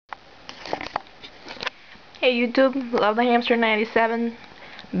Hey YouTube, Love the Hamster 97,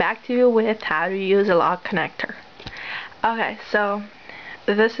 back to you with how to use a lock connector. Okay, so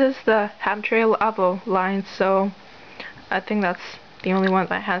this is the Habitrail OVO line, so I think that's the only one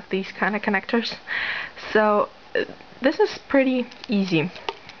that has these kind of connectors. So this is pretty easy.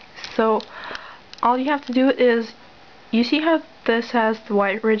 So all you have to do is, you see how this has the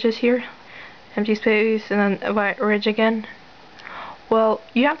white ridges here? Empty space and then a white ridge again? Well,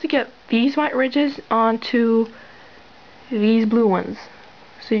 you have to get these white ridges onto these blue ones.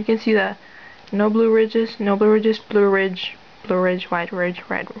 So you can see that no blue ridges, blue ridge, white ridge,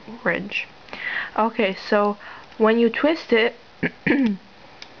 red ridge. Okay, so when you twist it,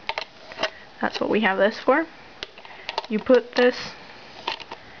 that's what we have this for. You put this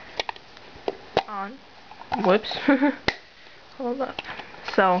on. Whoops. Hold up.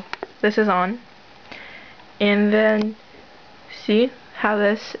 So this is on. And then see how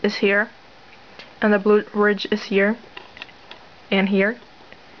this is here, and the blue ridge is here and here.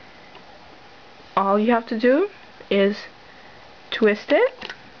 All you have to do is twist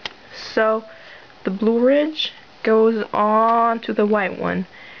it so the blue ridge goes on to the white one,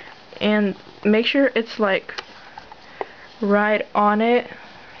 and make sure it's like right on it.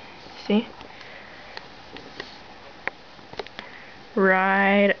 See?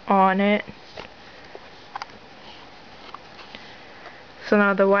 Right on it. So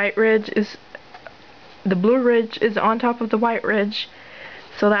now the blue ridge is on top of the white ridge,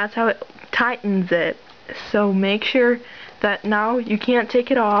 so that's how it tightens it. So make sure that now you can't take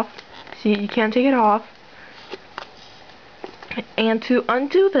it off. See, you can't take it off. And to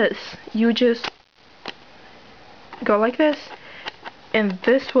undo this, you just go like this, and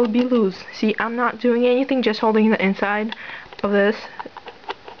this will be loose. See, I'm not doing anything, just holding the inside of this,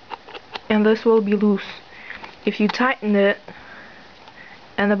 and this will be loose. If you tighten it,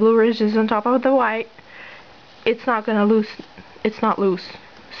 and the blue ridge is on top of the white, it's not gonna loose. It's not loose.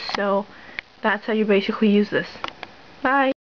 So that's how you basically use this. Bye.